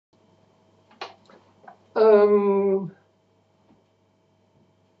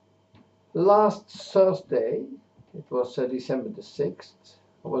Last Thursday, it was December the 6th,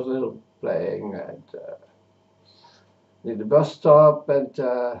 I was a little playing at near the bus stop, and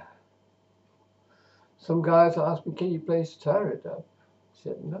some guys asked me, "Can you play Stir It Up?" I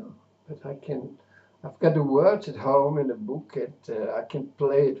said, "No, but I can. I've got the words at home in a book, and I can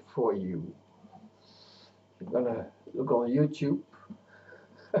play it for you. You're gonna look on YouTube."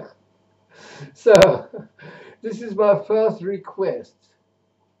 So, this is my first request.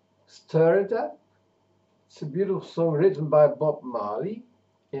 Stir It Up. It's a beautiful song written by Bob Marley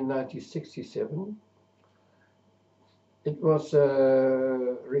in 1967. It was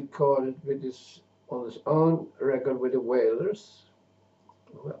recorded on his own record with the Wailers,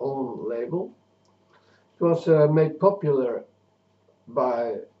 their own label. It was made popular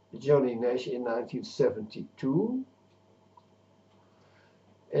by Johhny Nash in 1972.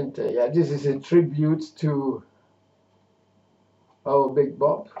 And yeah, this is a tribute to our big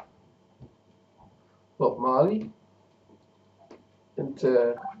Bob Marley. And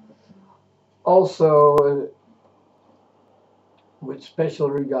also with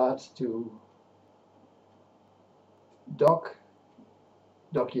special regards to Doc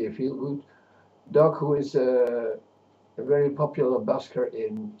Feelgood. Doc, who is a very popular busker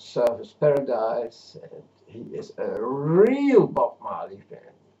in Surfers Paradise, and he is a real Bob Marley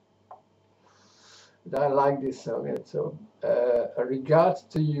fan. But I like this song, and so a regards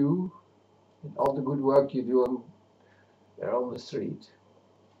to you and all the good work you do on the street.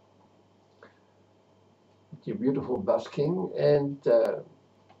 With your beautiful busking, and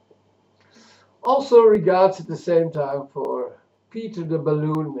also regards at the same time for Peter the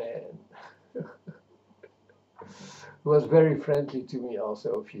Balloon Man, who was very friendly to me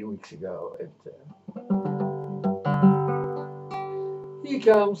also a few weeks ago. And here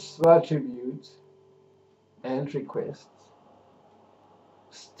comes my tribute and request.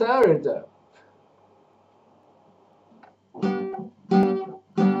 Stir It Up.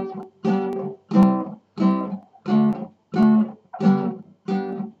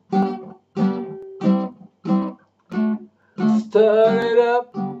 Stir it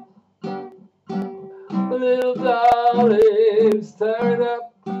up, little darling, stir it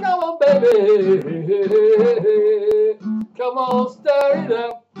up. Come on, baby. Come on, stir it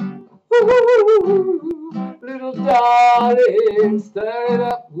up. Ooh, little darling, stir it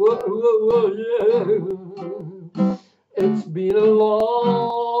up. Whoa, whoa, whoa, yeah. It's been a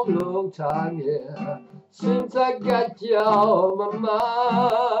long, long time, yeah, since I got you on my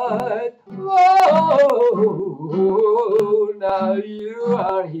mind. Oh, now you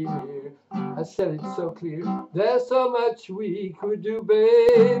are here. I said it so clear. There's so much we could do,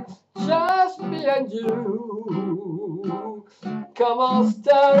 babe, just me and you. Come on,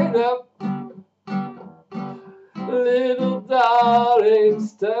 stir it up, little darling,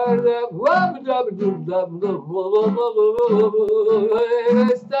 stir it up. Stir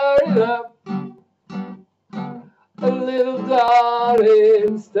it up, little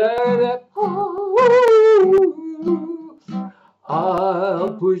darling, stir it up.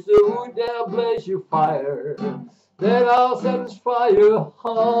 I'll push the wood down, blaze your fire, then I'll satisfy your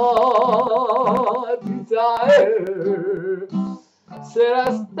heart desire. Said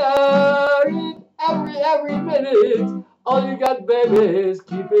I stir it every minute. All you got, baby, is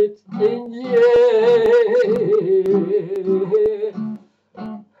keep it in the air.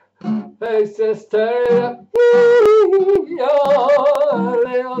 Hey, says stir it up, oh,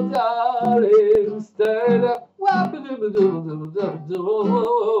 little darling, stir it up.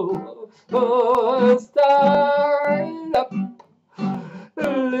 Oh, stir it up,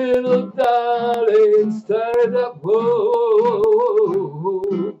 little darling, stir it up. Oh,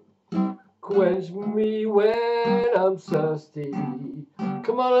 quench me when I'm thirsty.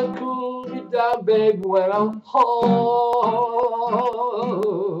 Come on and cool me down, babe, when I'm hot.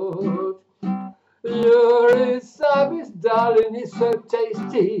 Your service, darling, is so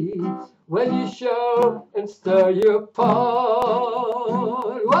tasty when you show and stir your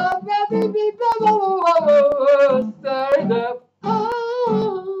pot. Stir it up,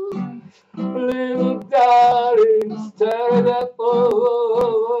 oh, little darling, stir it up,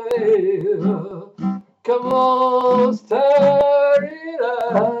 oh, yeah. Come on, stir it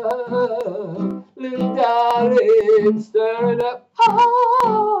up, little darling, stir it up, oh.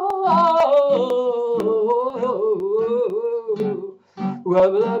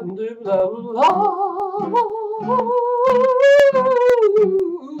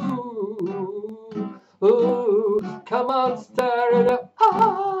 Come on, stir it up,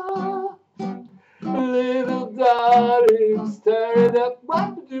 little darling, stir it up.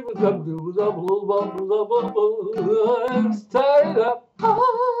 Stir it up,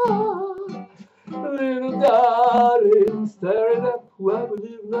 little darling, stir it up.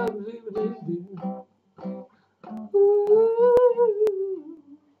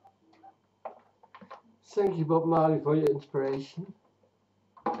 Thank you, Bob Marley, for your inspiration.